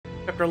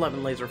Chapter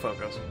 11, Laser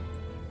Focus.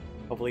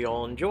 Hopefully you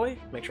all enjoy.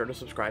 Make sure to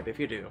subscribe if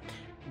you do.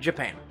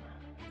 Japan.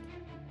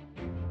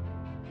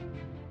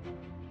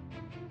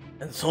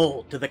 And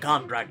sold to the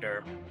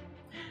contractor.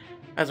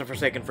 As a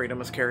Forsaken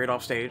Freedom is carried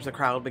off stage, the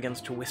crowd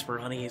begins to whisper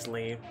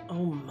uneasily.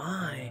 Oh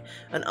my,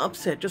 an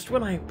upset just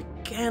when I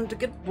began to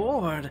get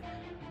bored.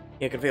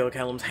 You can feel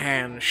Callum's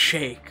hand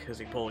shake as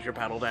he pulls your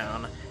paddle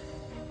down.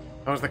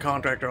 How is the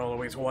contractor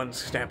always one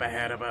step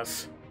ahead of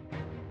us?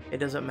 It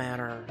doesn't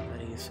matter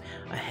that he's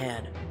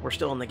ahead. We're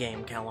still in the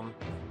game, Callum.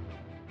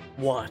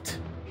 What?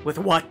 With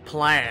what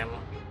plan?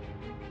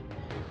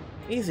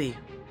 Easy.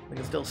 We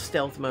can still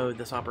stealth mode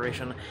this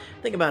operation.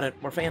 Think about it.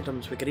 We're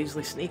phantoms. We could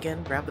easily sneak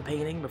in, grab the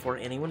painting before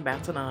anyone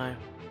bats an eye.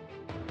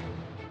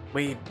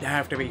 We'd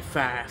have to be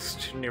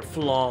fast, near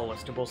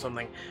flawless to pull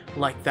something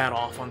like that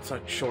off on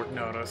such short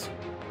notice.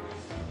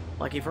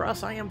 Lucky for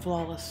us, I am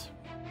flawless.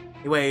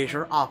 You weigh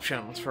your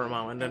options for a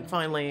moment, and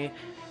finally...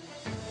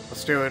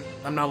 Let's do it.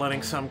 I'm not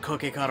letting some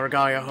cookie-cutter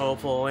Gaia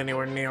hopeful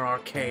anywhere near our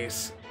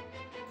case.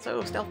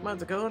 So, stealth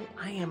mode's a go.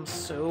 I am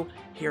so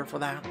here for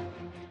that.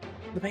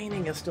 The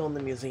painting is still in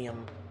the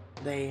museum.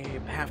 They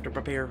have to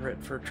prepare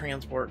it for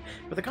transport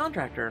with the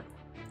contractor.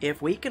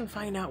 If we can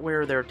find out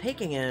where they're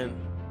taking it,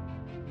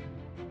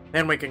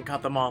 then we can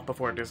cut them off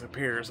before it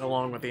disappears,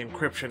 along with the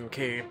encryption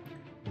key.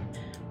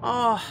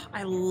 Oh,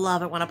 I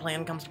love it when a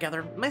plan comes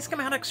together. My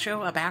schematics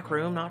show a back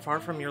room not far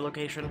from your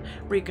location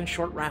where you can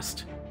short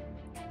rest.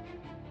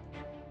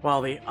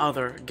 While the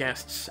other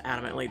guests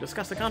adamantly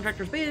discuss the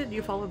contractor's bid,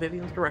 you follow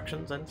Vivian's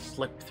directions and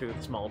slip through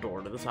the small door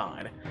to the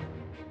side.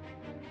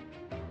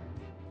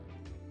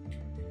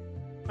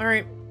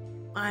 Alright,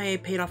 I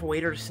paid off a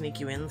waiter to sneak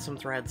you in some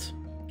threads.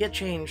 Get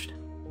changed.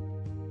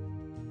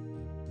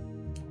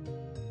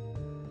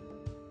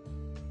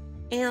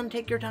 And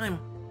take your time.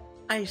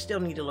 I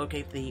still need to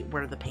locate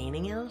where the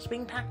painting is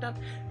being packed up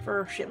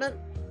for shipment.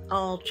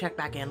 I'll check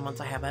back in once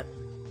I have it.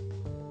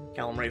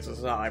 Callum raises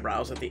his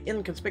eyebrows at the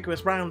inconspicuous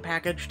brown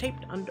package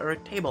taped under a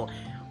table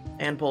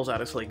and pulls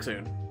out a sleek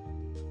suit.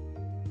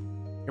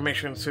 Your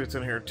mission suit's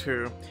in here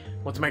too.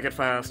 Let's make it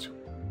fast.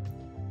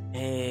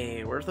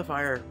 Hey, where's the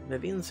fire?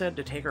 Vivian said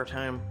to take our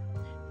time.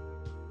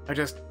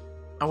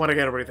 I want to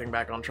get everything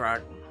back on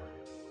track.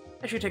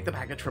 As you take the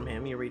package from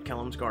him, you read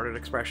Callum's guarded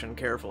expression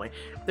carefully.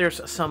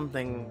 There's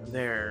something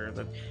there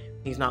that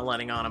he's not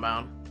letting on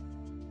about.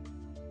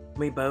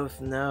 We both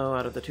know,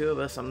 out of the two of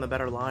us, I'm the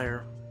better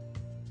liar.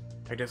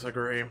 I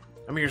disagree.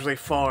 I'm usually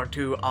far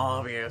too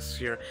obvious.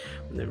 You're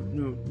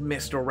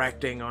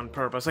misdirecting on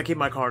purpose. I keep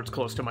my cards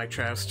close to my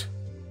chest.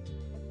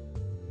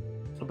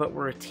 But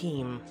we're a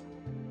team.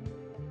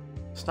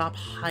 Stop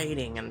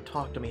hiding and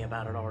talk to me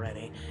about it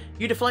already.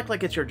 You deflect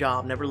like it's your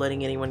job, never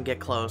letting anyone get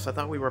close. I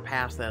thought we were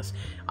past this.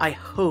 I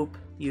hope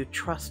you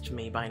trust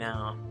me by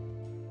now.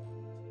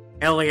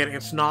 Elliot,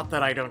 it's not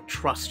that I don't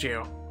trust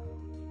you.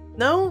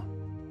 No?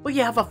 Well,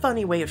 you have a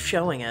funny way of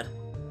showing it.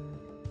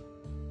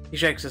 He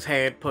shakes his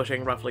head,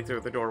 pushing roughly through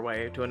the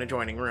doorway to an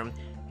adjoining room.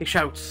 He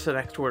shouts the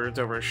next words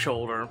over his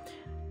shoulder.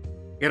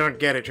 You don't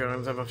get it,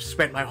 Jones. I've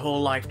spent my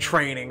whole life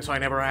training, so I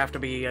never have to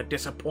be a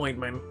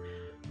disappointment.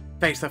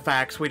 Face the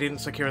facts, we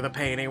didn't secure the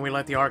painting, we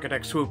let the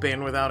architect swoop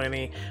in without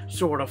any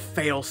sort of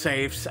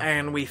fail-safes,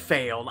 and we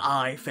failed.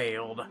 I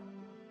failed.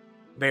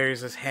 Buries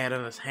his head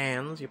in his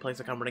hands. You place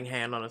a comforting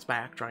hand on his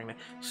back, trying to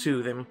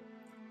soothe him.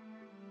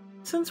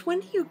 Since when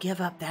do you give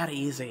up that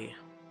easy?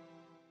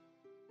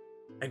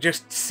 I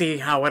just see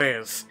how it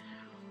is.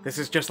 This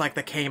is just like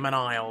the Cayman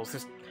Isles.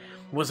 This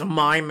was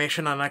my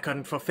mission and I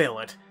couldn't fulfill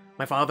it.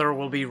 My father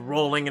will be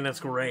rolling in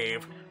his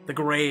grave. The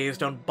Greys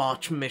don't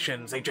botch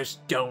missions, they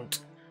just don't.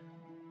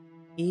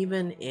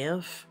 Even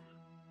if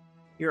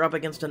you're up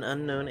against an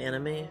unknown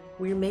enemy,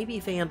 we may be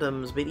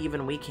phantoms, but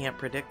even we can't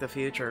predict the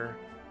future.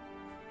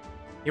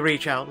 You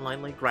reach out and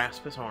lightly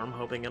grasp his arm,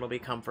 hoping it'll be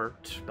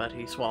comfort, but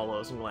he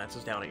swallows and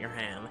glances down at your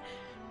hand.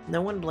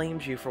 No one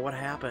blames you for what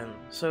happened,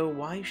 so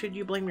why should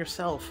you blame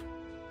yourself?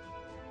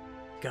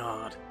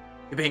 God,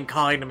 you being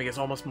kind to me is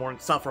almost more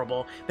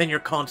insufferable than your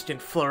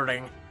constant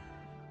flirting.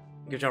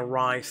 He gives a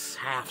wry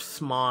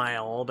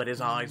half-smile, but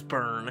his eyes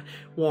burn.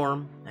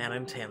 Warm and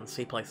intense,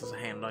 he places a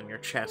hand on your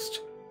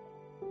chest.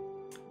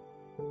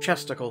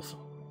 Chesticles.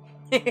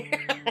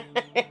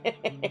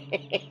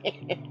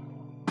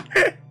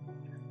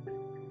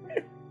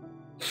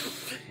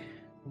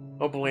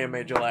 Hopefully I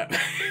made you laugh.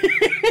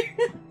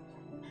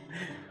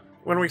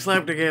 When we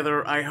slept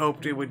together, I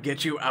hoped it would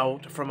get you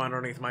out from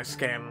underneath my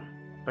skin,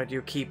 but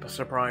you keep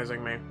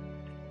surprising me.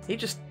 He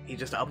just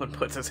up and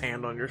puts his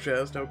hand on your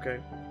chest. Okay.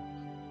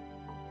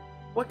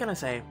 What can I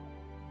say?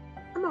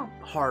 I'm a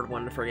hard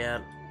one to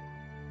forget.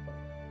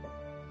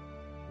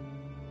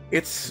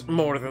 It's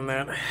more than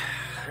that.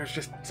 There's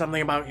just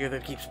something about you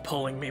that keeps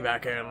pulling me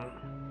back in.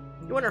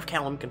 You wonder if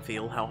Callum can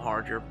feel how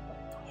hard your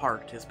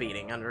heart is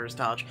beating under his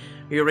touch.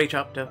 You reach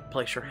up to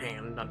place your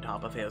hand on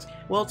top of his.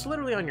 Well, it's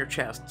literally on your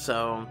chest,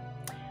 so...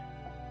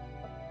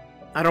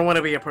 I don't want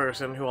to be a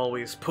person who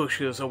always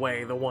pushes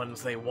away the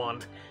ones they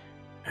want.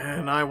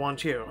 And I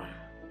want you.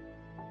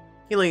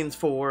 He leans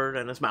forward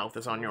and his mouth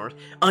is on yours.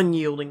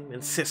 Unyielding,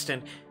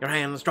 insistent, your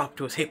hands drop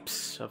to his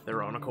hips of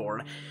their own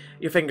accord.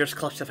 Your fingers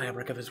clutch the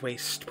fabric of his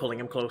waist, pulling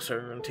him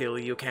closer until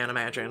you can't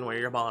imagine where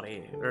your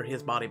body, or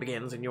his body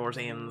begins and yours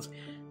ends.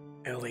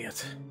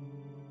 Elliot.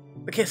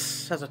 The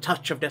kiss has a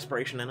touch of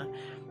desperation in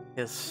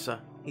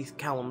it.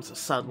 Callum's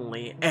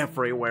suddenly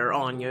everywhere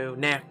on you.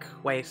 Neck,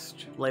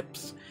 waist,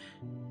 lips.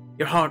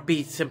 Your heart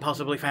beats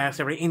impossibly fast.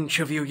 Every inch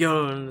of you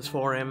yearns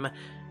for him.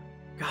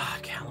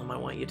 God, Callum, I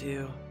want you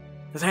to.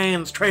 His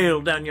hands trail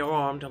down your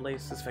arm to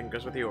lace his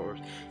fingers with yours.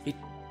 He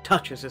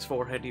touches his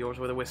forehead to yours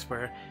with a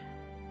whisper.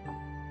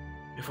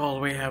 If all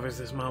we have is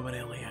this moment,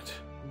 Elliot,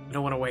 I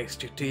don't want to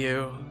waste it, do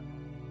you?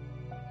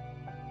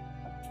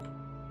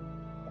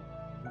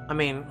 I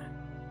mean,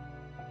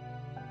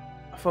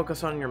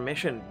 focus on your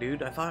mission,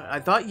 dude. I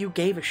thought you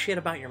gave a shit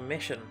about your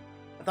mission.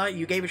 I thought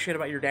you gave a shit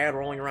about your dad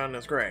rolling around in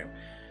his grave.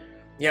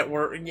 Yet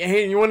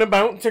hey, you want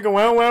about to go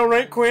wow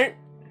right quick?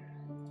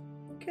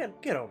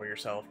 Get over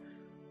yourself.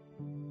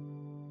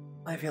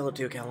 I feel it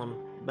too, Callum,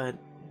 but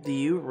do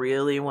you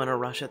really want to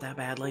rush it that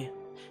badly?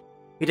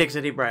 He takes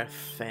a deep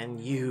breath, and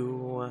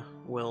you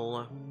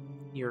will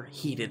your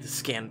heated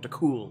skin to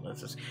cool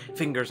as his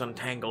fingers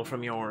untangle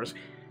from yours.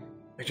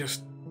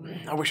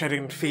 I wish I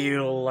didn't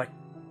feel like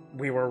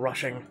we were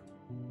rushing.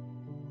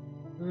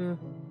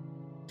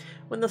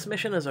 When this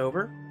mission is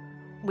over,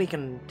 we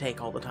can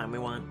take all the time we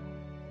want.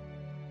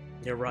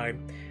 You're right.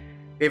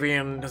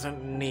 Vivian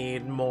doesn't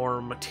need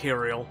more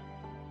material.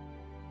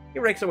 He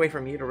rakes away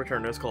from you to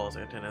return to his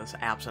closet, and his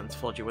absence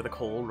floods you with a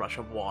cold rush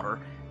of water.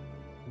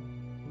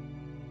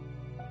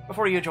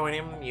 Before you join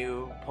him,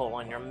 you pull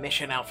on your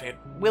mission outfit,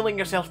 willing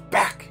yourself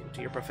back into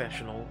your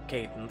professional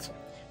cadence.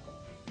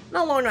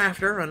 Not long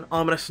after, an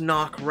ominous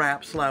knock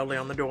raps loudly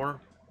on the door,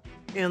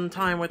 in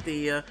time with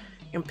the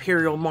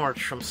Imperial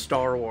March from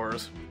Star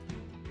Wars.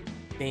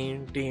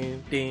 Ding,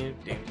 ding, ding,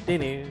 ding,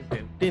 ding,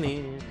 ding,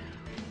 ding,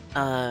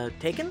 ding.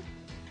 Taken?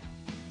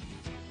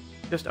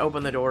 Just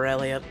open the door,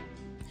 Elliot.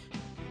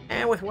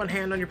 And with one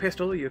hand on your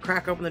pistol, you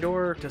crack open the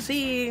door to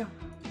see...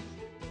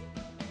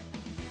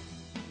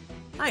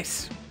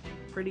 Nice.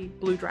 Pretty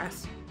blue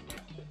dress.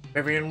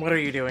 Vivian, what are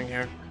you doing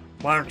here?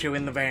 Why aren't you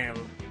in the van?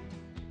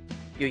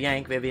 You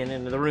yank Vivian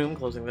into the room,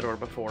 closing the door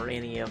before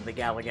any of the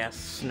gala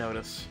guests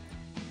notice.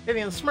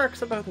 Vivian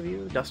smirks at both of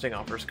you, dusting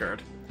off her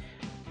skirt.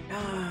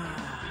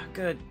 Ah,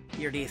 good.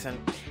 You're decent.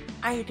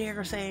 I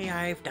dare say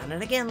I've done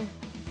it again.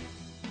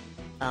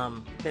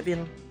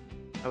 Vivian,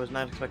 I was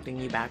not expecting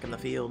you back in the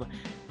field.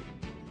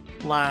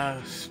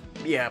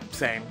 Yeah,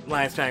 same.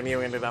 Last time you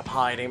ended up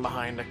hiding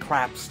behind a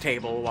craps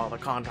table while the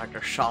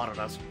contractor shot at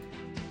us.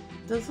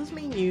 Does this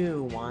mean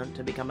you want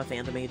to become a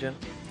Phantom agent?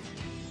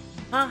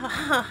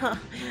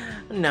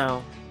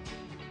 No.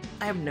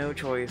 I have no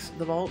choice.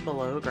 The vault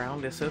below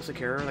ground is so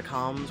secure the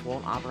comms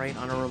won't operate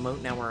on a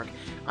remote network.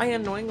 I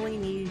annoyingly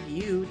need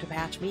you to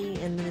patch me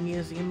into the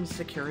museum's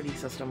security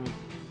system.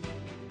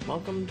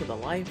 Welcome to the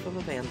life of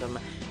a Phantom.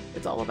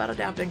 It's all about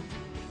adapting.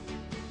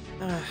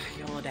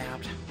 You'll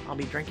adapt. I'll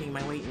be drinking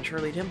my weight in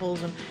Shirley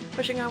Temples and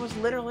wishing I was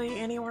literally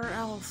anywhere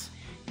else.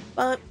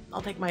 But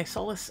I'll take my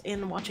solace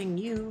in watching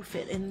you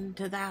fit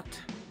into that.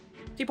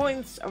 She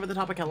points over the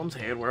top of Callum's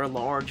head where a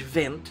large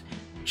vent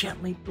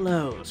gently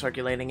blows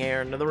circulating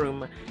air into the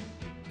room.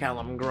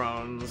 Callum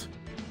groans.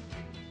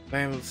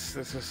 Vince,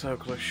 this is so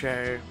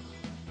cliché.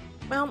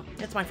 Well,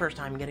 it's my first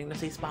time getting to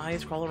see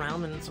spies crawl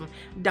around in some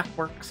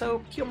ductwork,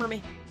 so humor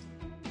me.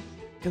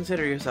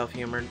 Consider yourself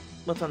humored.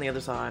 What's on the other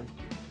side?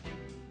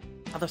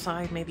 Other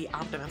side may be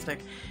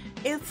optimistic.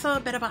 It's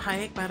a bit of a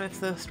hike, but it's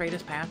the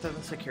straightest path to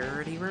the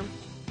security room.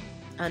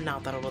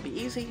 Not that it'll be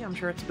easy. I'm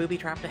sure it's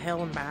booby-trapped to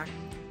hell and back.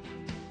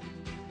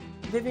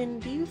 Vivian,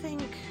 do you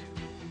think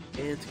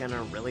it's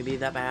gonna really be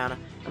that bad?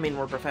 I mean,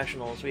 we're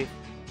professionals. We've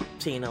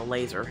seen a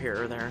laser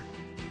here or there.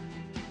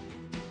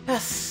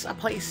 Yes, a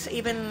place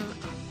even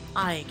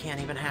I can't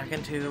even hack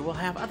into. We'll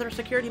have other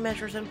security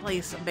measures in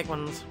place, big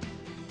ones.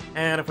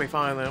 And if we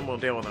find them, we'll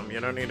deal with them. You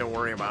don't need to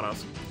worry about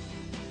us.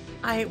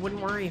 I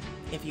wouldn't worry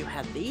if you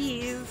had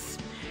these.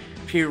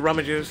 She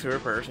rummages through her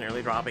purse,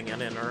 nearly dropping it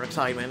in her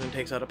excitement, and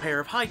takes out a pair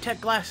of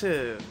high-tech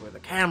glasses with a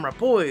camera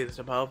poised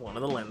above one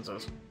of the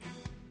lenses.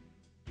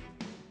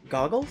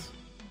 Goggles?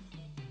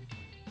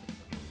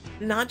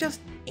 Not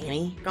just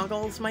any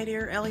goggles, my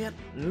dear Elliot.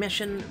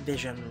 Mission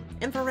vision.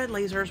 Infrared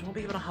lasers will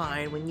be able to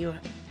hide when you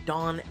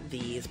don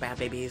these bad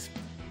babies.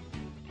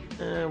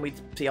 We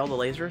see all the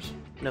lasers.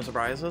 No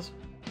surprises.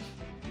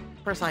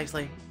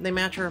 Precisely. They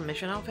match our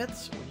mission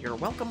outfits. You're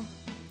welcome.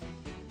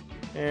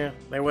 Yeah,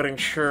 they would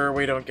ensure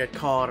we don't get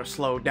caught or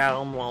slowed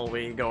down while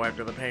we go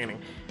after the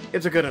painting.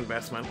 It's a good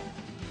investment.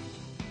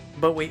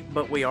 But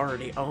we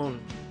already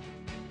own,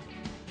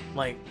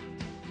 like,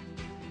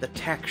 the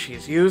tech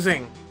she's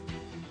using.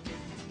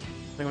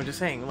 Like, I'm just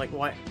saying, like,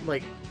 why,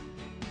 like,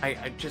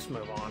 I just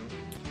move on.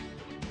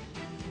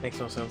 Makes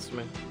no sense to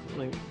me.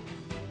 Like,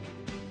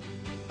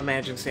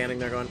 imagine standing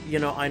there going, you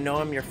know, I know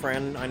I'm your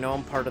friend, I know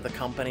I'm part of the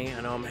company,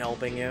 I know I'm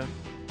helping you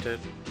to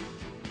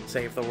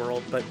save the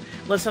world, but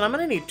listen, I'm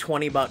gonna need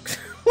 $20.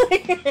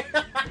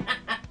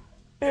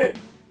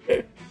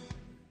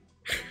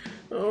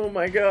 Oh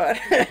my god.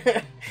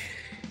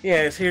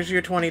 Yes, here's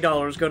your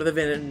 $20. Go to the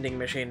vending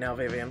machine now,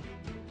 Vivian.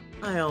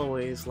 I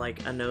always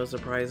like a no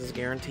surprises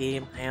guarantee.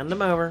 Hand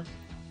them over.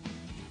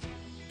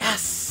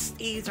 Yes!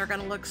 These are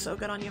gonna look so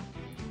good on you.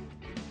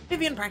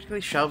 Vivian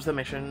practically shoves the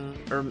mission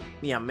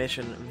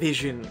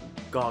vision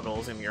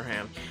goggles in your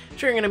hand.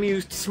 Sharing an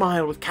amused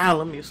smile with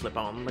Callum, you slip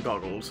on the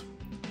goggles.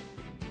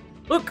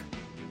 Look!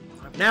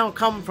 I've now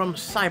come from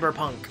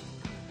Cyberpunk.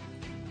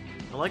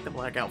 I like the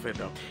black outfit,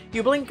 though.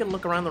 You blink and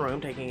look around the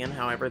room, taking in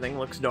how everything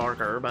looks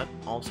darker, but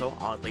also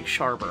oddly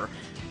sharper.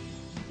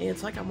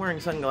 It's like I'm wearing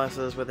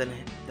sunglasses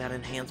that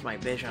enhance my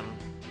vision.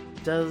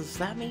 Does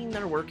that mean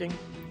they're working?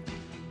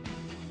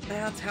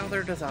 That's how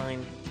they're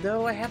designed,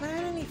 though I haven't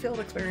had any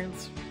field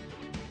experience.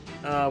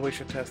 We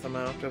should test them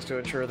out, just to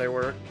ensure they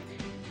work.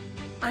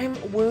 I'm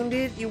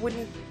wounded. You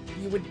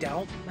would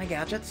doubt my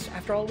gadgets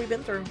after all we've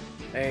been through.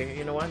 Hey,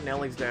 you know what?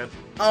 Nellie's dead.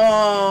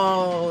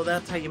 Oh,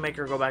 that's how you make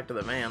her go back to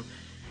the van.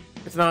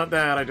 It's not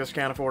that, I just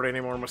can't afford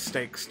any more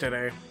mistakes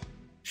today.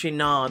 She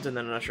nods and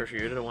then ushers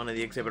you to one of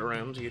the exhibit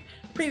rooms you'd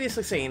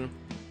previously seen.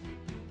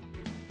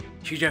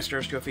 She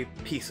gestures to a few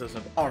pieces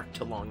of art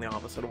along the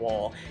opposite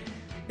wall.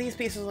 These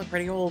pieces look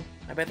pretty old.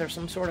 I bet there's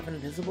some sort of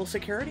invisible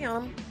security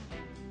on them.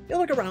 You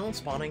look around,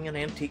 spotting an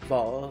antique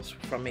vase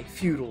from a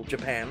feudal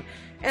Japan,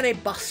 and a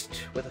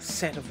bust with a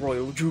set of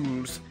royal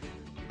jewels.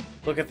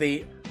 Look at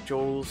the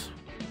jewels.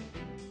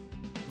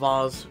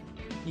 Vase.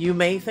 You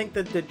may think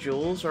that the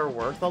jewels are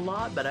worth a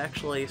lot, but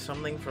actually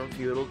something from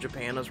feudal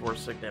Japan is worth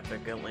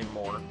significantly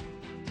more.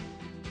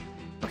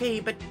 Okay,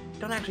 but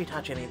don't actually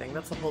touch anything,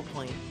 that's the whole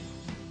point.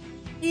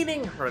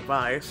 Heeding her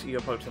advice, you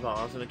approach the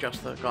vase and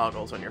adjust the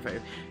goggles on your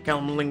face.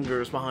 Callum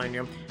lingers behind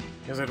you.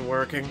 Is it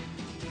working?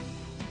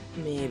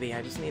 Maybe,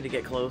 I just need to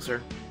get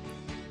closer.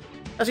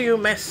 As you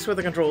mess with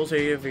the controls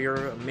of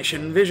your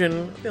mission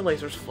vision, the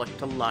lasers flick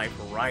to life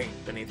right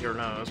beneath your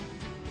nose.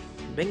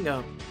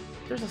 Bingo.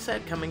 There's a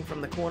set coming from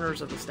the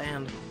corners of the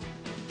stand.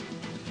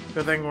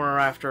 Good thing we're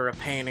after a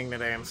painting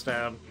today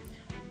instead.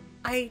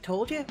 I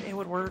told you it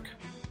would work.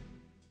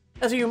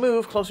 As you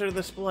move closer to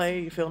the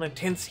display, you feel an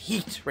intense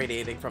heat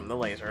radiating from the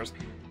lasers.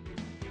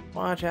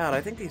 Watch out,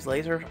 I think these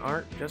lasers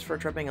aren't just for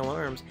tripping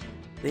alarms.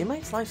 They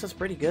might slice us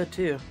pretty good,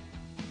 too.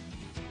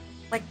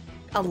 Like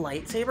a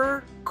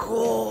lightsaber?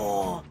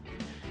 Cool!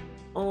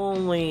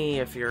 Only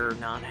if you're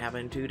not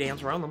having to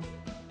dance around them.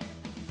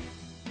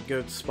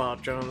 Good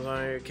spot, Jones.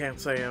 I can't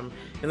say I'm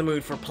in the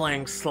mood for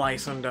playing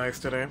slice and dice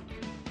today.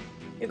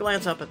 You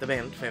glance up at the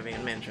vent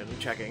Vivian mentioned,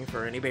 checking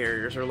for any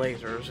barriers or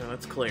lasers, and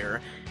it's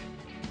clear.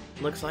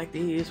 Looks like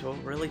these will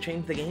really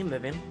change the game,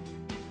 Vivian.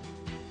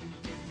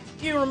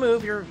 You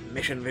remove your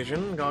mission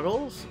vision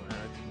goggles,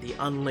 the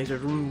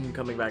unlasered room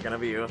coming back into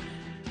view.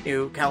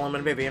 You, Callum,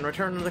 and Vivian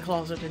return to the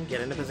closet and get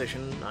into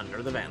position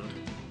under the vent.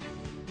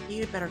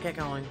 You'd better get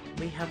going.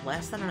 We have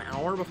less than an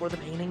hour before the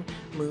painting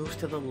moves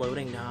to the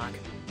loading dock.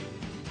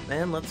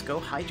 Then let's go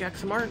hijack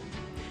some art.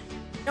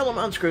 Callum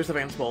unscrews the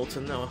vent's bolts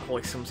and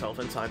hoists himself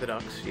inside the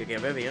ducts. You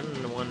give Vivian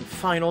one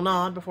final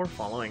nod before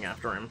following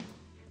after him.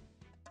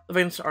 The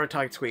vents are a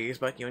tight squeeze,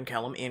 but you and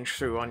Callum inch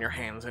through on your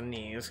hands and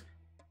knees.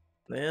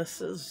 This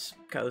is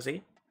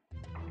cozy.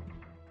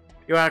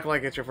 You act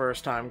like it's your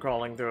first time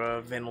crawling through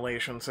a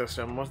ventilation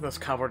system. Wasn't this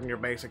covered in your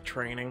basic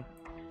training?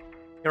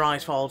 Your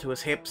eyes fall to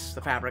his hips,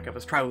 the fabric of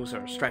his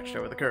trousers stretched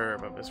over the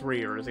curve of his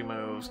rear as he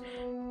moves.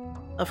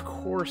 Of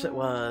course it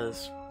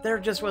was. There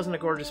just wasn't a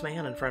gorgeous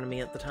man in front of me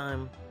at the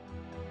time.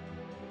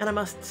 And I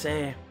must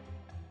say,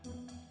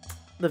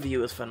 the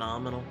view is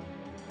phenomenal.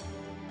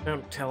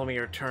 Don't tell me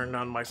you're turned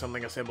on by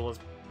something as simple as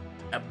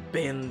a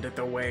bend at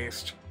the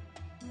waist.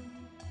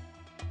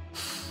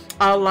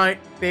 I like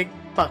big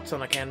butts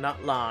and I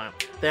cannot lie.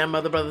 Them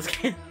other brothers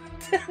can't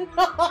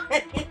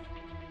deny.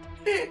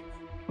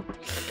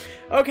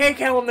 Okay,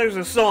 Callum, there's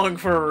a song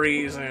for a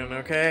reason,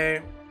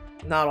 okay?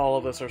 Not all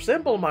of us are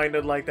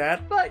simple-minded like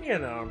that, but, you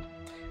know,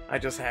 I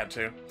just had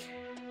to.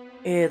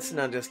 It's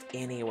not just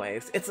any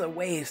waist, it's a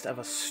waist of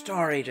a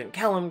star agent,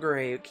 Callum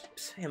Gray, who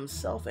keeps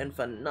himself in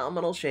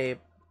phenomenal shape.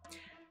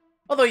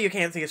 Although you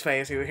can't see his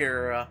face, you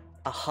hear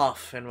a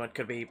huff in what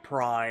could be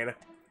pride.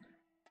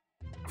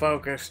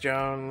 Focus,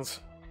 Jones.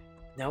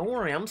 Don't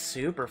worry, I'm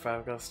super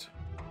focused.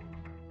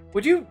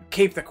 Would you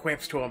keep the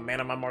quips to a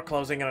minimum or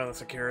closing into the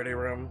security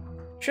room?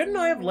 Shouldn't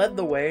I have led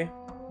the way?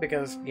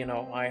 Because, you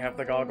know, I have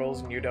the goggles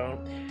and you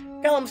don't.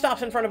 Callum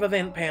stops in front of a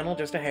vent panel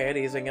just ahead,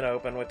 easing it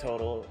open with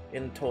total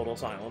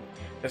silence.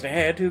 Just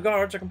ahead, two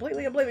guards are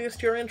completely oblivious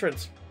to your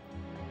entrance.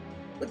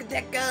 Look at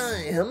that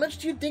guy! How much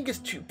do you think his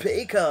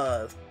toupee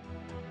cost?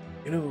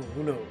 You know,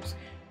 who knows?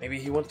 Maybe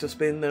he wants to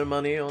spend their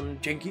money on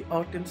janky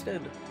art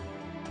instead.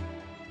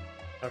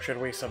 How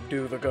should we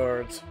subdue the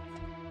guards?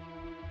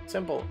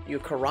 Simple. You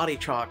karate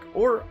chop,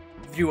 or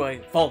do a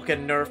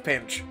Vulcan nerve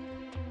pinch.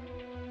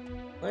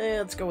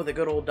 Let's go with a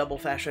good old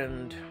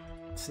double-fashioned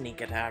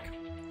sneak attack.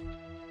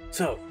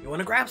 So, you want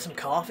to grab some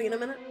coffee in a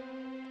minute?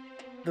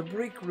 The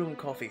break room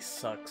coffee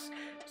sucks.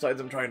 Besides,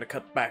 I'm trying to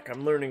cut back.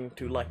 I'm learning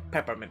to like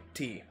peppermint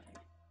tea.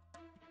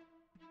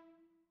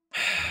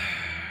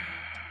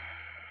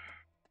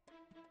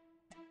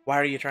 Why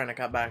are you trying to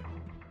cut back?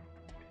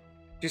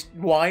 Just,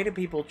 why do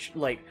people,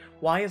 like,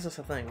 why is this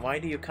a thing? Why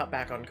do you cut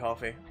back on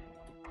coffee?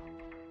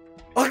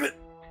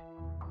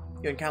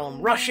 You and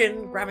Callum rush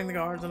in, grabbing the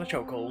guards in a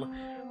chokehold.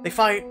 They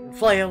fight and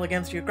flail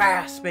against you,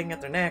 grasping at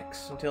their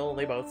necks, until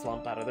they both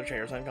slump out of their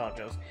chairs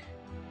unconscious.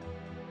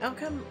 How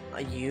come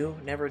you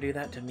never do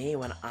that to me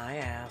when I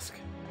ask?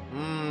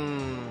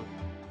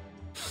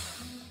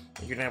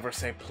 You never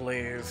say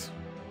please.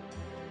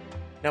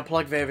 Now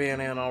plug Vivian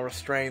in, I'll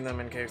restrain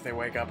them in case they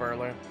wake up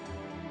early.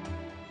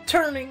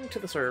 Turning to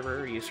the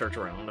server, you search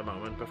around a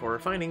moment before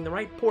finding the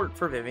right port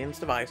for Vivian's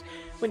device.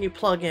 When you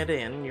plug it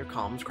in, your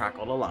comms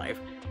crackled alive.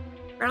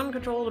 Ground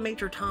control to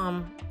Major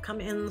Tom. Come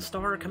in,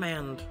 Star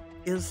Command.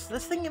 Is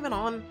this thing even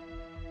on?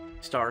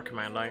 Star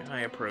Command,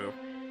 I approve.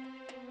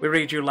 We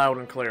read you loud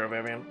and clear,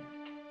 Vivian.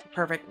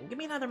 Perfect. Give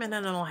me another minute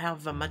and I'll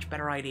have a much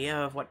better idea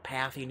of what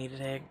path you need to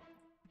take.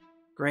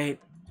 Great.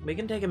 We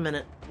can take a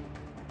minute.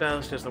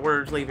 Just as the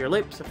words leave your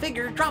lips, a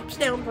figure drops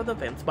down from the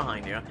fence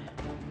behind you.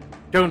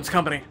 Jones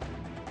Company.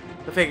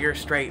 The figure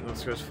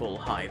straightens to his full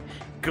height.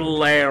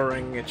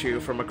 Glaring at you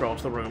from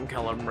across the room,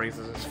 Callum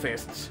raises his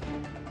fists.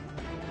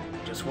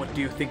 Just what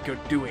do you think you're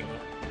doing?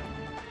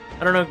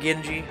 I don't know,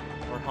 Genji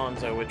or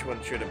Hanzo, which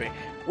one should it be?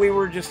 We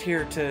were just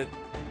here to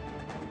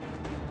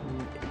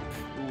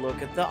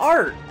look at the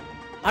art.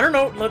 I don't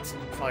know, let's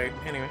fight.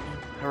 Anyway,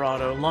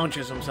 Gerardo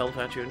launches himself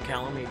at you and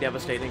Callum. He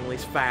devastatingly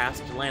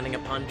fast, landing a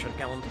punch on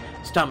Callum's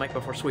stomach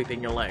before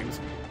sweeping your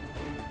legs.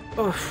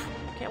 Oof,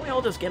 can't we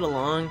all just get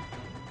along?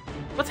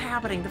 What's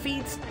happening? The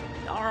feeds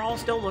are all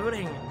still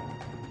loading.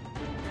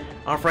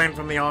 Our friend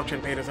from the auction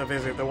paid us a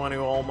visit, the one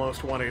who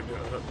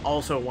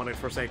also wanted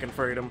Forsaken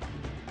Freedom.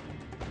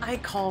 I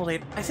called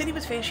it. I said he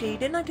was fishy.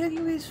 Didn't I tell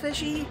you he was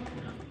fishy?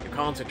 You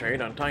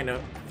concentrate on trying to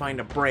find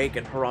a break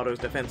in Gerardo's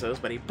defenses,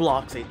 but he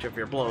blocks each of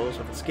your blows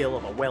with the skill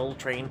of a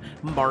well-trained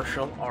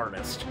martial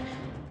artist.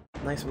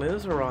 Nice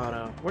moves,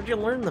 Gerardo. Where'd you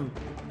learn them?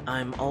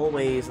 I'm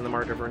always in the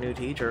market for a new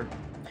teacher.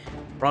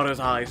 Gerardo's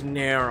eyes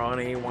narrow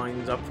and he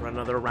winds up for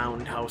another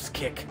roundhouse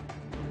kick.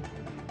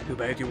 Too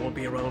bad you won't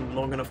be around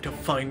long enough to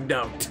find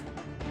out.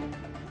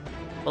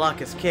 Block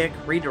his kick,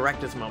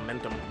 redirect his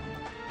momentum.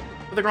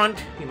 With a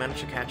grunt, you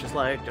manage to catch his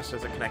leg just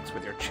as it connects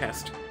with your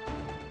chest.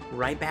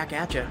 Right back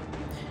at you.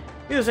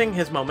 Using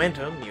his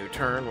momentum, you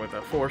turn with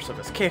the force of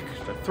his kick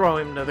to throw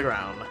him to the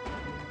ground.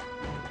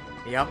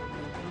 Yep,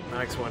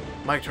 next one.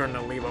 My turn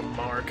to leave a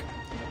mark.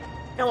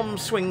 Callum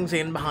swings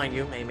in behind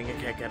you, aiming a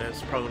kick at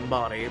his prone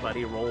body, but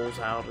he rolls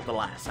out at the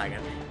last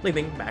second,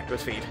 leaping back to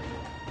his feet.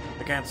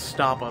 They can't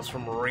stop us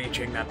from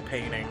reaching that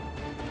painting.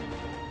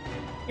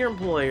 Your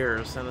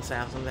employers sent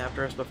assassins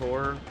after us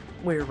before.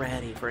 We're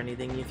ready for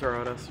anything you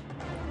throw at us.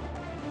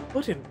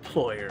 What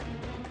employer?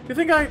 You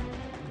think I...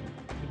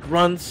 He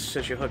grunts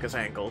as you hook his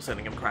ankle,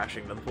 sending him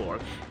crashing to the floor.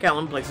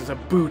 Callum places a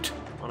boot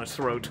on his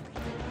throat.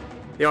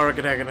 The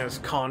architect and his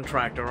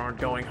contractor aren't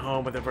going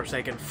home with the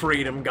Forsaken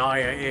Freedom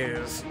Gaia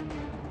is.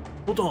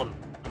 Hold on.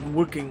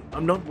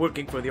 I'm not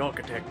working for the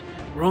architect.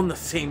 We're on the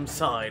same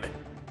side.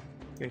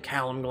 You and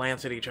Callum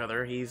glance at each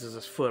other. He eases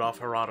his foot off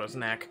Gerardo's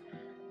neck.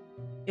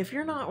 If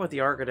you're not with the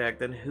architect,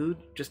 then who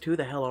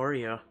the hell are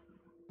you?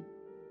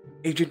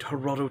 Agent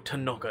Gerardo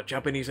Tanaka,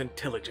 Japanese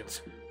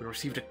intelligence. We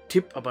received a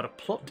tip about a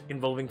plot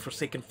involving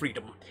Forsaken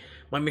Freedom.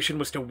 My mission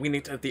was to win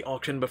it at the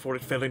auction before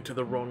it fell into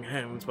the wrong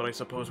hands, but I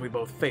suppose we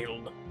both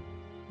failed.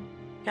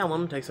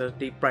 Callum takes a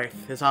deep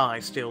breath, his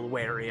eyes still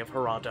wary of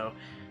Gerardo.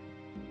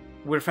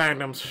 We're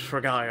phantoms for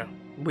Gaia.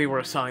 We were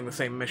assigned the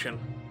same mission.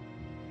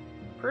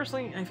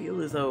 Personally, I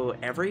feel as though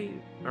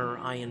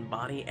I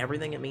embody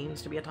everything it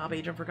means to be a top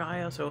agent for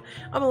Gaia, so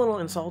I'm a little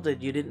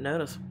insulted you didn't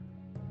notice.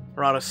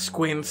 Gerardo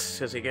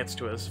squints as he gets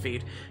to his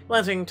feet,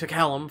 glancing to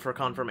Callum for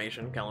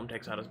confirmation. Callum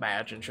takes out his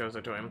badge and shows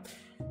it to him.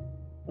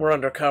 We're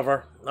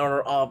undercover.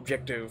 Our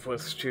objective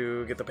was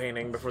to get the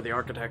painting before the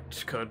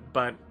architect could,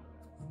 but...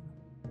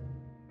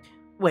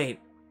 Wait,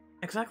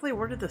 exactly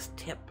where did this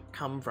tip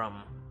come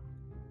from?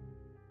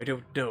 I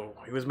don't know.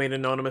 It was made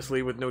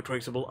anonymously with no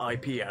traceable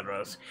IP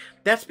address.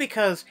 That's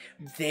because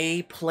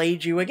they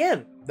played you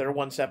again. They're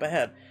one step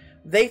ahead.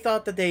 They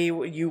thought that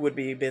you would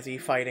be busy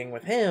fighting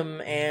with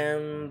him,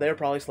 and they're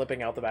probably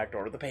slipping out the back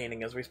door of the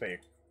painting as we speak.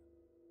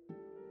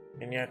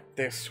 And yet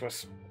this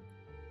was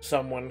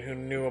someone who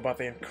knew about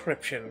the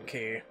encryption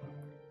key.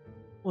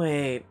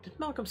 Wait, did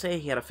Malcolm say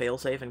he had a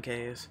failsafe in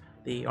case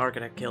the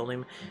architect killed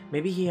him?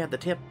 Maybe he had the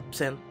tip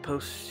sent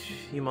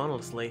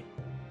posthumously.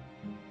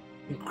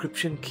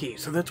 Encryption key,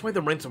 so that's why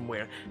the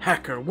ransomware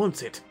hacker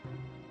wants it.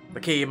 The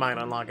key might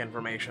unlock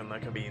information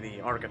that could be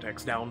the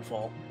architect's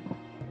downfall.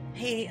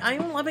 Hey,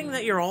 I'm loving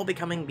that you're all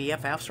becoming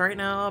BFFs right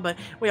now, but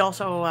we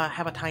also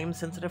have a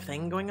time-sensitive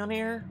thing going on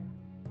here.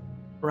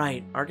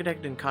 Right,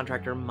 architect and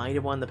contractor might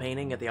have won the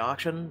painting at the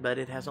auction, but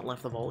it hasn't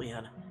left the vault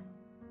yet.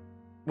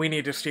 We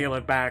need to steal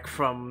it back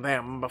from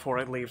them before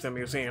it leaves the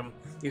museum.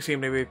 You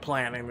seem to be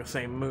planning the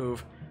same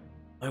move.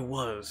 I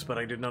was, but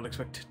I did not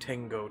expect to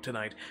tango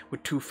tonight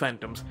with two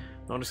phantoms.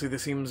 Honestly,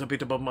 this seems a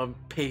bit above my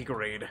pay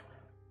grade.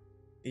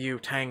 You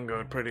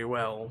tangoed pretty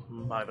well,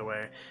 by the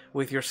way.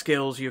 With your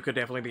skills, you could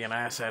definitely be an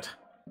asset.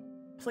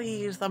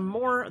 Please, the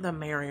more the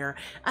merrier.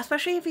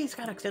 Especially if he's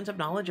got extensive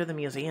knowledge of the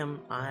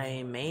museum.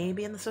 I may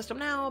be in the system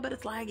now, but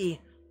it's laggy.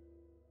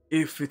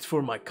 If it's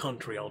for my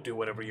country, I'll do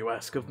whatever you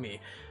ask of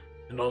me,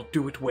 and I'll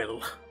do it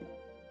well.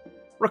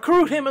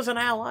 Recruit him as an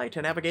ally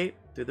to navigate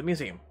through the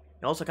museum.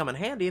 He'll also come in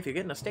handy if you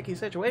get in a sticky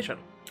situation.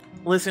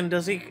 Listen,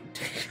 does he...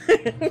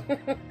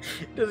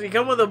 does he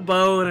come with a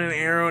bow and an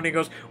arrow and he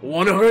goes,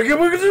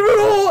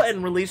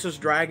 and releases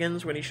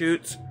dragons when he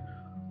shoots?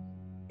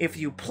 If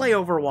you play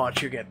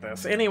Overwatch, you get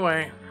this.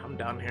 Anyway, I'm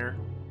done here.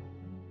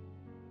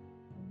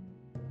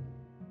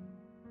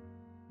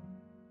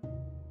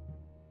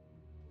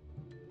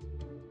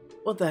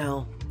 What the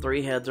hell?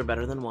 3 heads are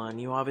better than 1.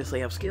 You obviously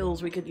have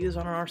skills we could use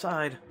on our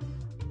side.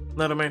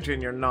 Not to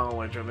mention your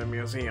knowledge of the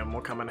museum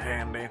will come in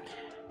handy.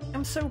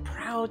 I'm so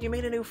proud you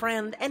made a new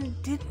friend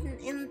and didn't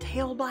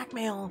entail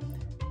blackmail.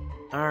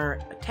 Our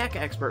tech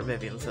expert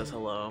Vivian says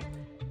hello.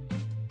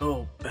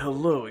 Oh,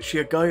 hello. Is she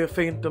a Gaia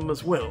Phantom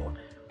as well?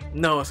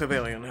 No, a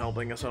civilian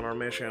helping us on our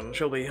mission.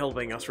 She'll be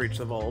helping us reach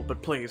the vault,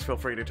 but please feel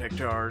free to take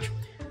charge.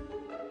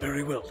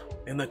 Very well.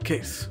 In that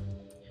case.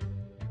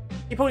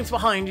 He points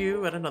behind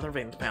you at another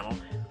vent panel.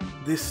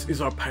 This is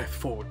our path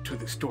forward to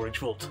the storage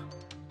vault.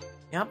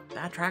 Yep,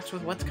 that tracks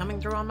with what's coming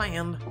through on my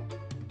end.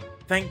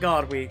 Thank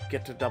God we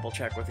get to double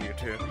check with you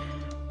two.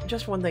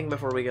 Just one thing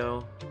before we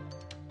go.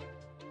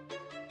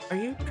 Are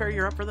you sure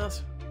you're up for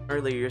this?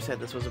 Earlier you said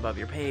this was above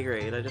your pay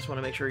grade. I just want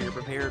to make sure you're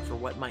prepared for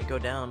what might go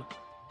down.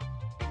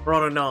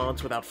 Rado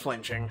nods without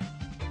flinching.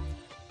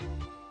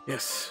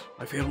 Yes,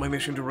 I failed my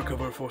mission to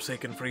recover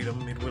Forsaken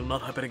Freedom. It will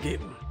not happen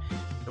again.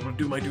 I will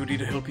do my duty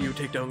to help you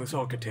take down this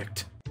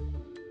architect.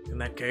 In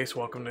that case,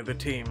 welcome to the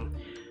team.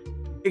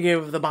 You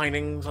give the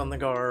bindings on the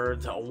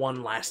guards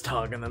one last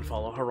tug and then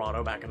follow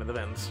Gerardo back into the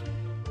vents.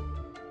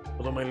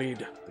 Follow my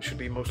lead. This should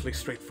be mostly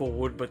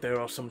straightforward, but there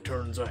are some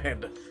turns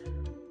ahead.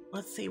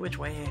 Let's see which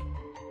way.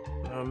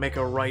 Make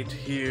a right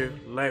here,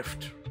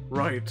 left,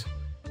 right.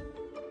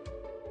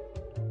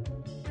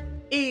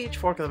 Each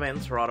fork of the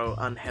vents, Gerardo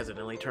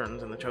unhesitantly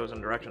turns in the chosen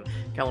direction.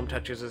 Callum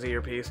touches his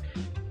earpiece.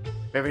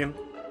 Vivian?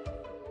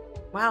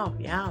 Wow,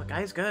 yeah,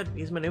 guy's good.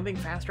 He's maneuvering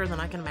faster than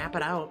I can map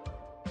it out.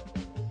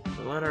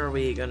 What are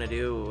we gonna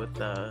do with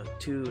the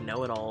 2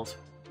 know-it-alls?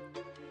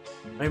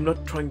 I am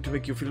not trying to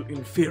make you feel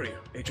inferior,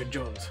 Agent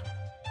Jones.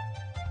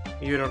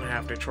 You don't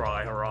have to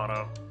try,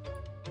 Gerardo.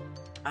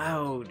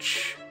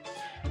 Ouch.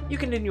 You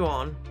continue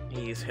on.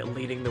 He's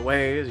leading the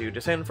way as you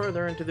descend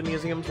further into the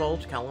museum's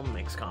vault. Callum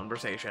makes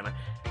conversation.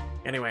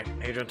 Anyway,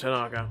 Agent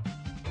Tanaka.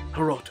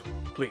 Gerardo,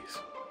 please.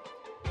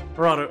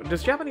 Gerardo,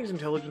 does Japanese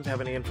intelligence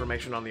have any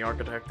information on the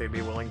architect they'd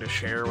be willing to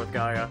share with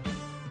Gaia?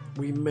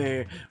 We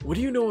may. What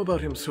do you know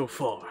about him so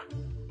far?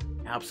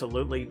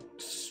 Absolutely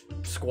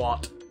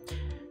squat.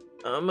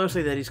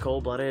 Mostly that he's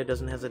cold-blooded,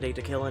 doesn't hesitate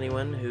to kill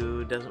anyone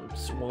who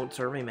won't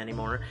serve him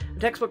anymore. A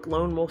textbook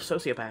lone wolf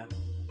sociopath.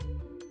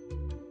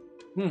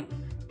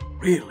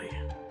 Really?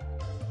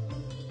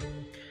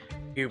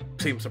 You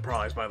seem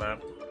surprised by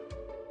that.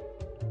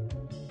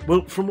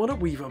 Well, from what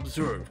we've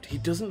observed, he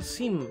doesn't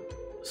seem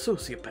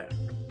sociopath.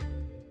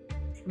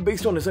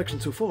 Based on his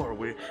actions so far,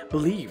 we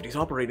believed he's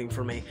operating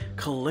from a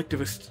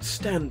collectivist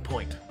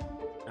standpoint.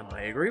 And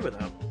I agree with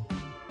that.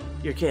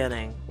 You're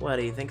kidding. What,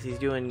 he thinks he's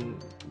doing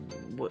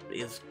what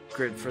is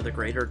good for the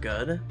greater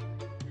good?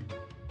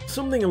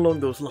 Something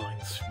along those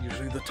lines.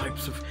 Usually the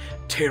types of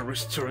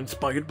terrorists are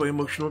inspired by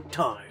emotional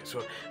ties,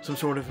 or some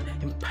sort of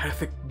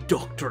empathic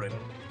doctrine.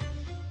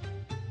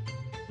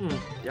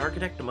 The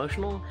architect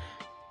emotional?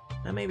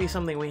 That may be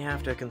something we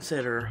have to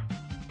consider.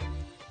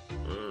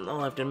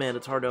 I'll have to admit,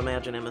 it's hard to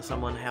imagine him as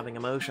someone having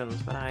emotions,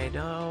 but I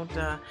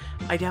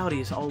doubt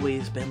he's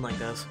always been like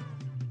this.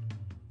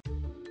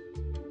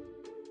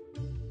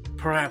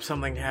 Perhaps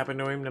something happened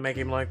to him to make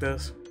him like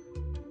this?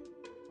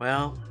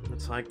 Well,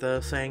 it's like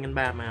the saying in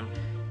Batman.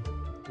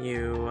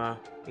 You,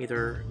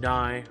 either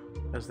die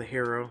as the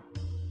hero,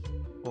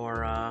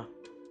 or,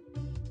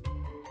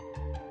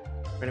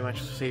 pretty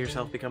much see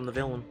yourself become the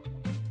villain.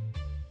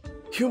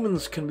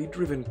 Humans can be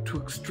driven to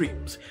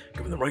extremes,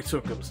 given the right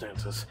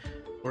circumstances,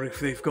 or if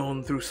they've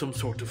gone through some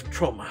sort of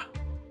trauma.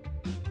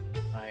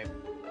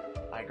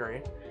 I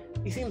agree.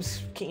 He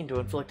seems keen to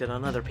inflict it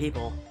on other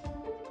people.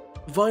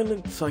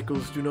 Violent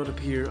cycles do not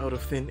appear out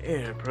of thin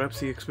air. Perhaps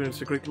he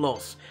experienced a great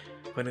loss,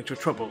 financial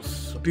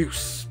troubles,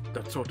 abuse,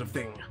 that sort of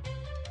thing.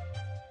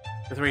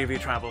 The 3 of you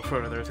travel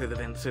further through the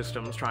vent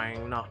systems,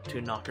 trying not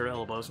to knock your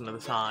elbows into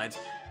the sides.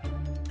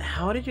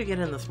 How did you get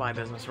in the spy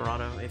business,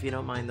 Gerardo, if you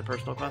don't mind the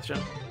personal question?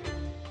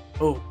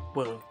 Oh,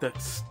 well,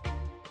 that's...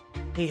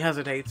 He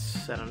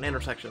hesitates at an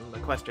intersection, the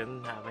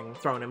question having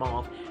thrown him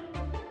off.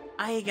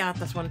 I got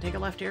this one, take a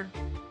left here.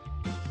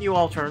 You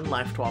all turn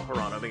left while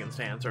Gerardo begins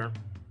to answer.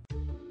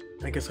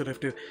 I guess I'd have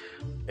to...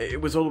 It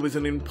was always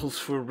an impulse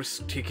for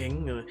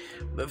risk-taking,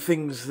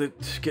 things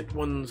that get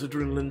one's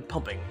adrenaline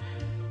pumping.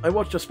 I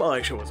watched a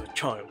spy show as a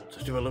child,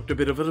 developed a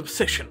bit of an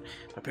obsession.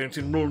 My parents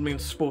enrolled me in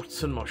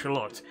sports and martial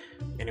arts.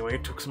 Anyway,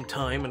 it took some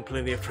time and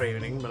plenty of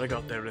training, but I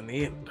got there in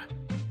the end.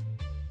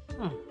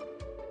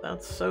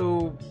 That's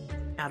so...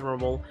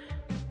 admirable.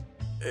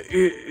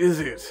 Is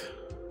it?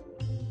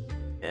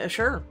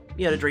 Sure.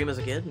 You had a dream as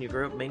a kid, and you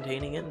grew up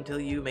maintaining it until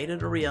you made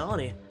it a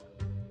reality.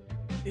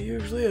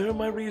 Usually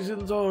my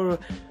reasons are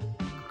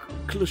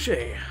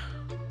cliché.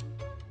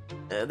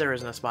 There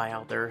isn't a spy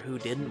out there who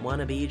didn't want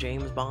to be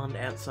James Bond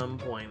at some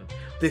point.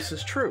 This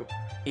is true.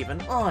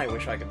 Even I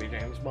wish I could be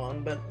James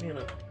Bond, but, you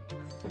know.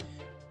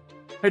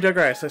 I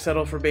digress. I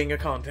settled for being a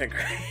content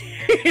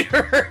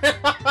creator.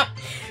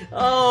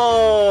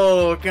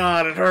 Oh,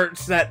 God, it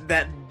hurts.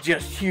 That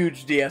just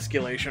huge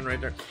de-escalation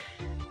right there.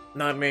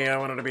 Not me. I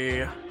wanted to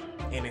be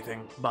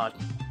anything, but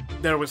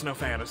there was no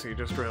fantasy,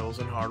 just drills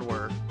and hard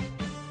work.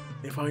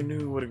 If I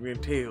knew what it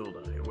entailed,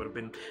 I would have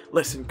been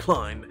less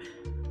inclined.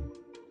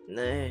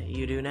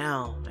 You do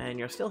now, and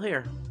you're still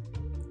here.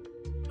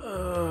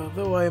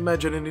 Though I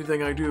imagine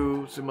anything I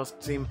do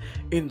must seem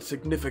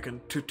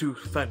insignificant to two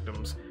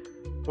phantoms.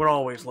 We're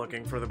always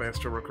looking for the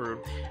best to recruit.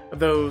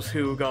 Those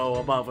who go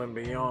above and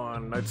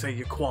beyond, I'd say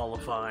you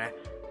qualify.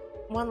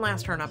 One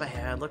last turn up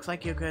ahead. Looks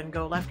like you can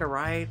go left or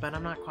right, but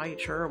I'm not quite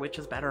sure which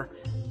is better.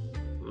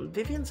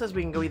 Vivian says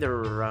we can go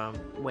either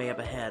way up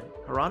ahead.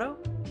 Gerardo?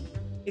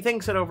 He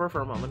thinks it over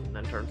for a moment and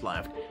then turns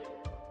left.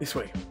 This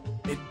way.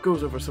 It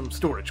goes over some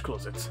storage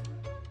closets.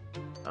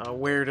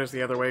 Where does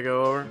the other way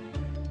go over?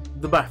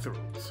 The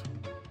bathrooms.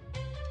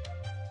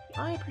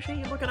 I appreciate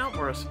you looking out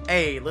for us.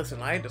 Hey,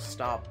 listen, I had to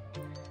stop.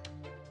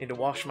 Need to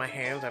wash my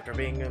hands after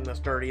being in this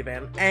dirty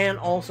vent, and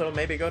also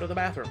maybe go to the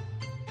bathroom.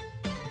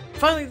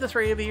 Finally, the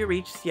three of you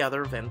reach the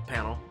other vent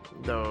panel,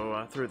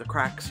 though through the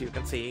cracks you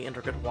can see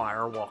intricate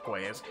wire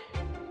walkways.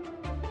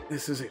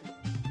 This is it.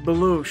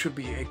 Below should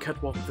be a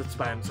catwalk that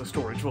spans the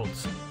storage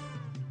vaults.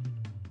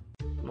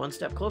 One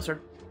step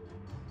closer.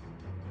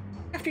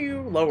 After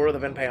you lower the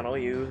vent panel,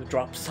 you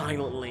drop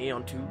silently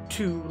onto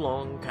two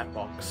long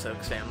catwalks that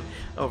extend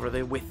over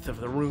the width of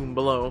the room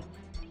below.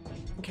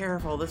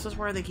 Careful, this is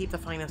where they keep the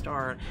finest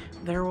art.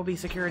 There will be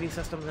security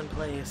systems in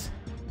place.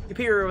 You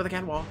peer over the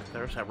catwalk.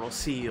 There are several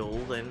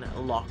sealed and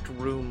locked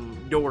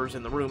doors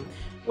in the room,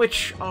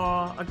 which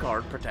a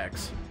guard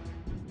protects.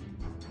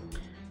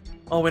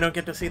 Oh, we don't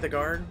get to see the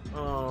guard?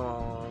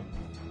 Oh,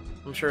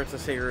 I'm sure it's a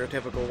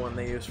stereotypical one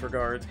they use for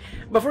guards.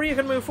 Before you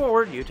can move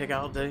forward, you take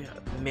out the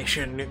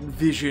mission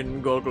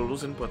vision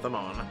goggles and put them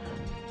on.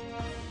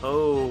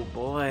 Oh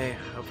boy,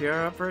 hope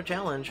you're up for a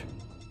challenge.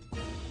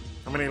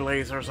 How many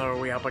lasers are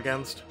we up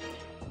against?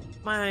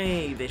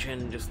 My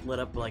vision just lit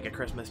up like a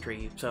Christmas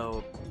tree,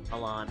 so a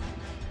lot.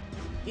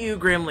 You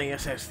grimly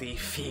assess the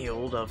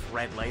field of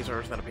red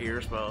lasers that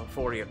appears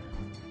before you,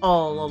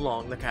 all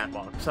along the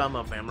catwalk. Some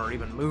of them are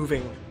even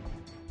moving.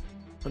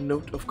 A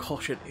note of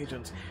caution,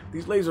 agents.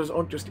 These lasers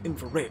aren't just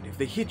infrared. If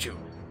they hit you,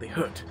 they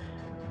hurt.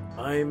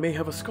 I may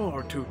have a scar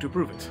or two to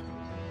prove it.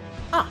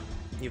 Ah,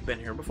 you've been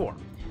here before.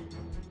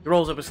 He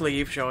rolls up a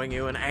sleeve, showing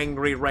you an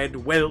angry red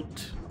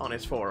welt on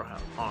his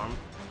forearm.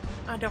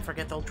 Don't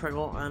forget they'll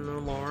trigger an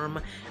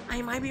alarm.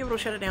 I might be able to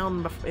shut it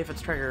down if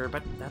it's triggered,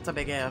 but that's a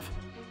big if.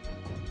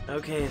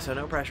 Okay, so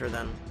no pressure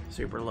then.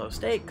 Super low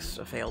stakes,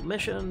 a failed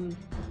mission,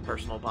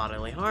 personal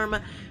bodily harm.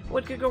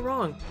 What could go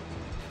wrong?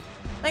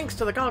 Thanks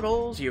to the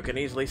goggles, you can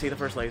easily see the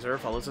first laser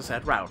follows a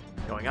set route,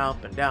 going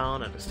up and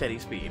down at a steady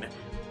speed.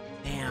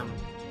 Damn,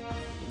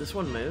 this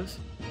one moves.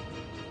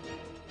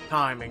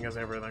 Timing is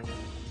everything.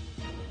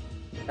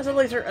 As the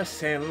laser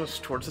ascends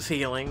towards the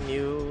ceiling,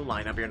 you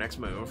line up your next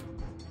move.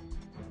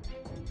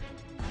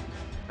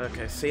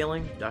 Okay,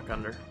 ceiling, duck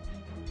under.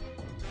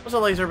 As the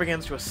laser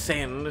begins to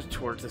ascend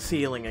towards the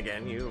ceiling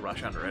again, you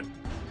rush under it.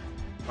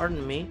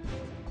 Pardon me.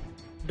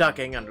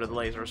 Ducking under the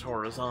laser's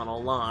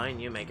horizontal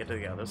line, you make it to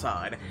the other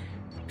side.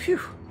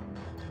 Phew!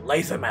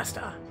 Laser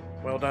Master!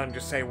 Well done,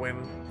 just say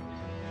when.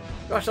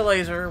 Rush the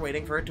laser,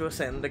 waiting for it to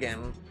ascend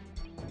again.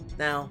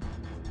 Now,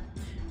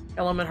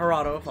 Element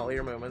Gerardo, follow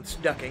your movements,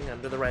 ducking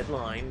under the red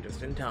line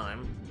just in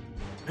time.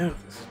 Oh,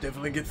 this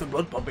definitely gets the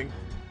blood pumping.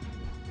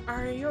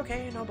 Are you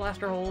okay? No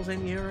blaster holes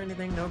in you or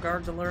anything? No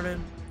guards alerted?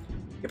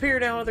 You peer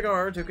down at the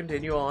guards who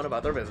continue on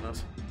about their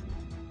business.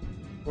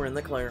 We're in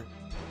the clear.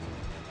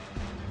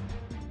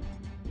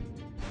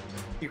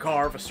 You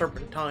carve a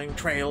serpentine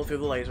trail through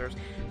the lasers.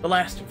 The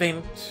last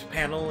vent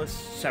panel is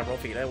several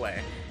feet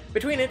away.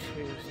 Between it,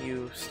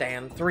 you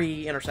stand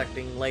three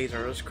intersecting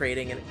lasers,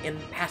 creating an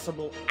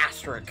impassable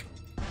asterisk.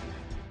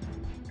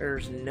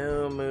 There's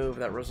no move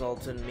that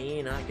results in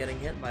me not getting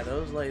hit by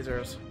those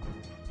lasers.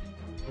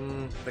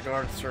 The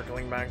guard's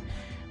circling back.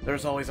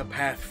 There's always a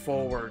path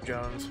forward,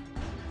 Jones.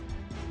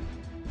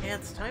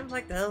 It's times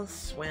like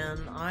this when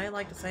I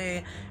like to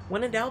say,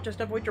 when in doubt, just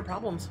avoid your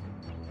problems.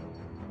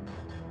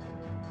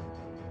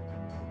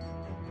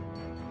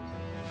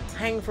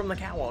 Hang from the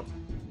catwalk.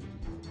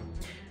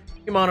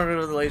 You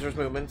monitor the laser's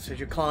movements as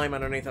you climb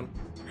underneath them,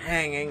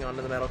 hanging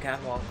onto the metal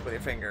catwalk with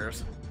your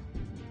fingers.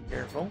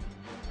 Careful,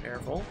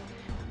 careful.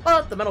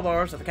 But the metal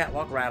bars of the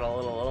catwalk rattle a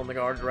little, and the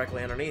guard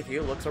directly underneath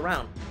you looks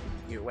around.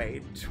 You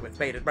wait with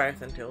bated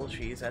breath until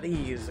she's at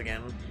ease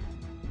again.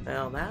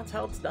 Now that's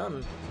how it's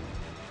done.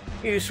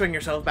 You swing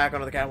yourself back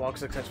onto the catwalk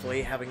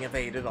successfully, having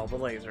evaded all the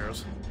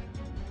lasers.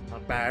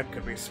 Not bad,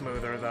 could be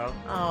smoother though.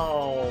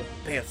 Oh,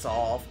 piss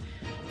off.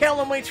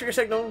 Callum waits for your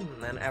signal,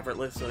 and then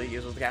effortlessly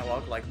uses the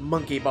catwalk like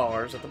monkey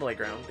bars at the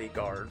playground. The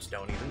guards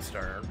don't even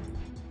stir.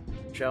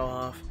 Show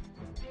off.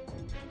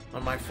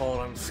 Not my fault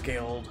I'm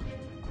skilled.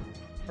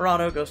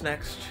 Verado goes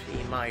next.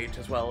 He might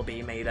as well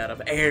be made out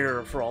of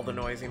air for all the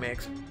noise he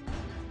makes.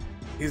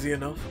 Easy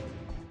enough.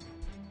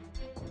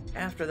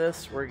 After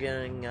this, we're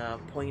getting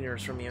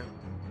pointers from you.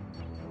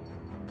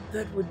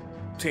 That would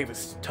save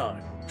us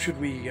time, should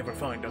we ever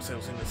find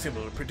ourselves in a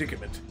similar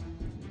predicament.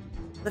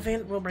 The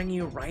vent will bring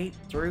you right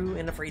through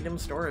into Freedom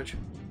storage.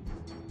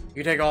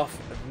 You take off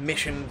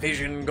mission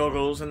vision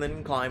goggles and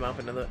then climb up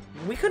into the...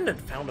 We couldn't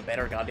have found a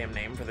better goddamn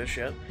name for this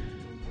shit.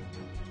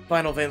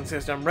 Final vent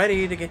system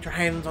ready to get your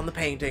hands on the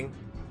painting.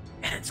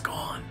 And it's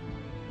gone.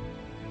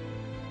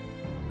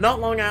 Not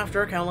long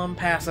after, Callum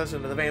passes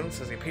into the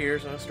vents as he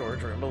appears in a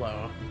storage room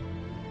below.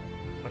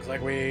 Looks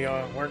like we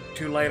weren't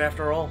too late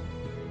after all.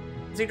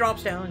 As he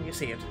drops down, you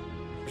see it.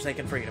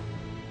 Forsaken Freedom.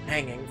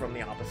 Hanging from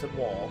the opposite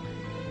wall.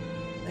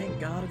 Thank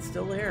God it's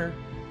still there.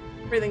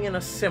 Breathing in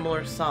a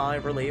similar sigh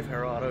of relief,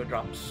 Gerardo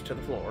drops to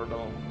the floor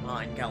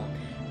behind Callum.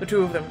 The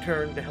two of them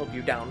turn to help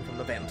you down from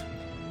the vent.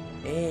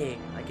 Hey,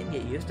 I can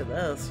get used to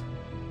this.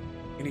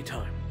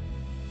 Anytime.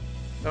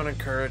 Don't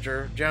encourage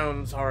her.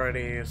 Jones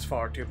already is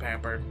far too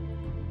pampered.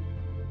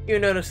 You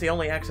notice the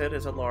only exit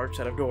is a large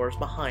set of doors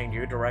behind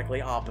you,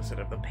 directly opposite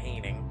of the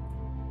painting.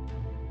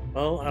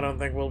 Well, I don't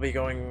think we'll be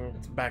going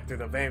back through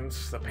the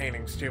vents. The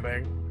painting's too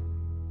big.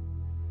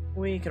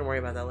 We can worry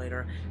about that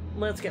later.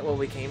 Let's get what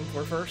we came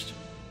for first.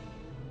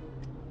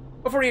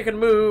 Before you can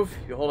move,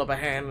 you hold up a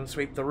hand and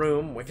sweep the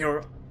room with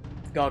your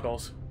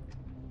goggles.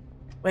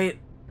 Wait,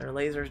 there are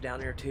lasers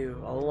down here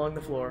too, all along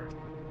the floor.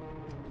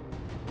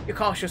 You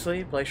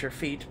cautiously place your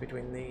feet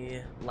between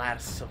the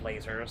lattice of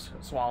lasers,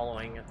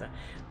 swallowing at the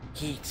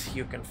heat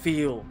you can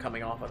feel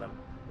coming off of them.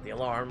 The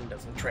alarm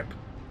doesn't trip.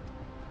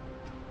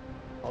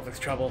 All this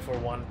trouble for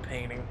one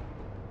painting.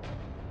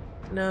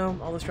 No,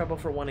 all this trouble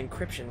for one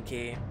encryption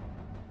key.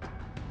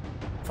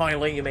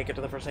 Finally, you make it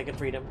to the Forsaken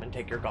Freedom and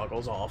take your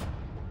goggles off.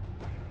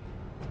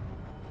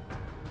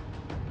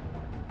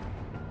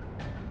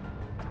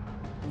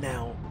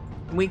 Now,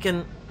 we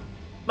can...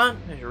 But,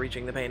 as you're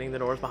reaching the painting, the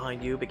doors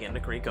behind you begin to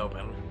creak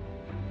open.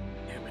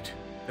 Damn it.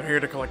 They're here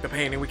to collect the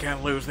painting. We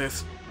can't lose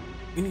this.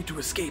 We need to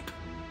escape.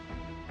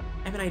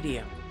 I have an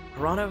idea.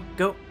 Gerardo,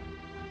 go.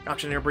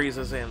 Auctioneer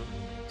breezes in,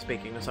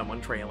 speaking to someone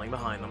trailing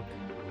behind them.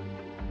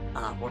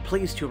 We're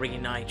pleased to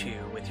reunite you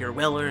with your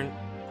well-earned...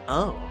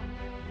 Oh.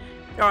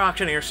 Your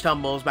auctioneer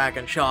stumbles back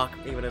in shock,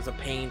 even as the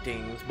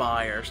painting's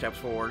buyer steps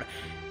forward.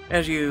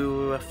 As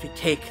you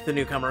take the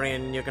newcomer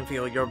in, you can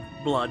feel your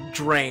blood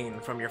drain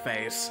from your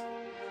face.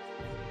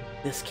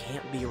 This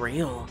can't be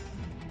real.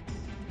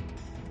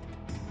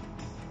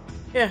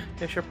 Yeah,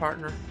 it's your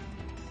partner.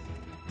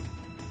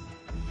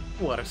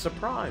 What a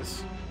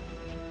surprise.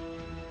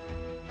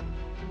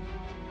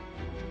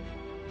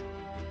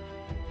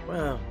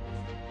 Well,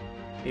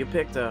 you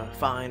picked a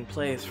fine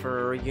place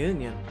for a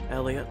reunion,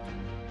 Elliot.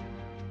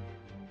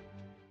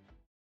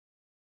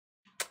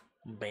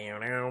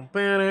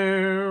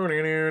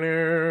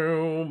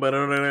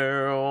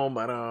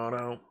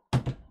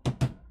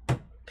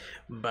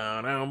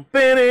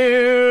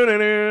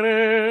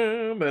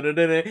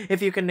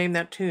 If you can name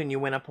that tune, you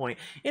win a point.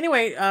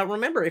 Anyway,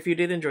 remember, if you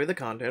did enjoy the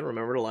content,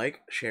 remember to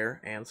like, share,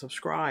 and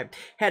subscribe.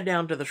 Head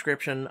down to the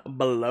description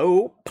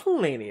below.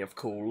 Plenty of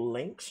cool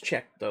links.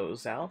 Check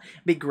those out.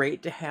 Be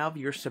great to have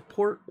your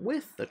support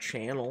with the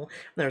channel.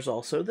 There's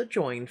also the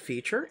join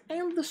feature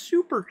and the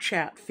super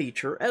chat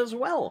feature as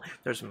well.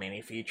 There's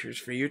many features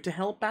for you to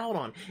help out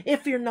on.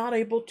 If you're not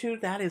able to,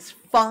 that is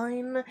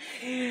fine.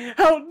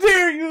 How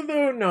dare you,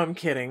 though? No, I'm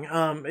kidding.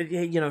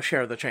 You know,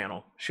 share the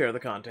channel. Share the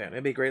content.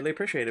 It'd be greatly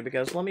appreciated,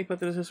 because let me put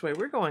this way.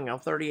 We're going on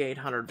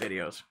 3,800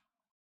 videos.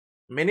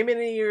 Many,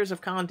 many years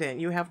of content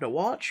you have to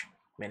watch.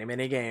 Many,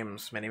 many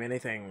games. Many, many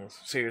things.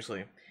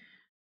 Seriously.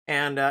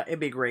 And it'd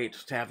be great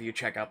to have you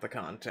check out the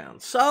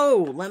content.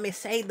 So, let me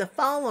say the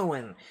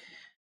following.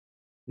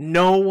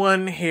 No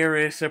one here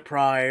is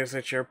surprised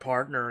that your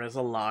partner is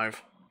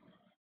alive.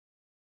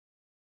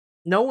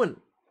 No one.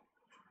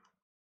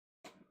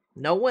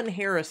 No one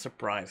here is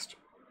surprised.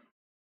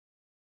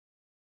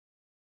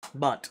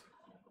 But,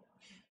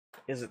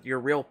 is it your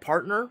real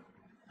partner?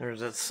 Or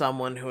is it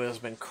someone who has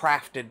been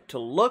crafted to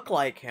look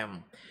like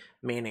him?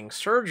 Meaning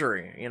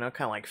surgery, you know,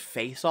 kind of like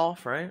Face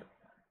Off, right?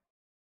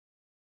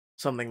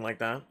 Something like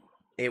that.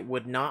 It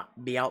would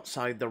not be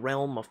outside the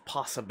realm of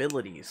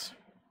possibilities.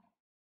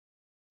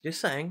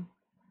 Just saying.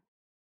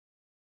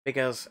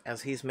 Because,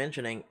 as he's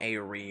mentioning, a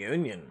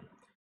reunion.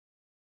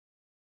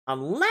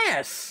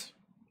 Unless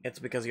it's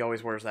because he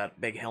always wears that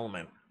big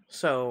helmet.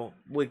 So,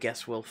 we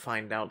guess we'll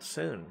find out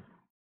soon.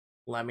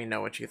 Let me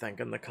know what you think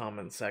in the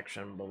comment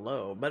section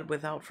below. But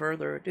without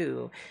further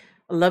ado,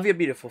 I love your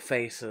beautiful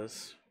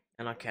faces.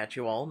 And I'll catch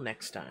you all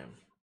next time.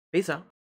 Peace out.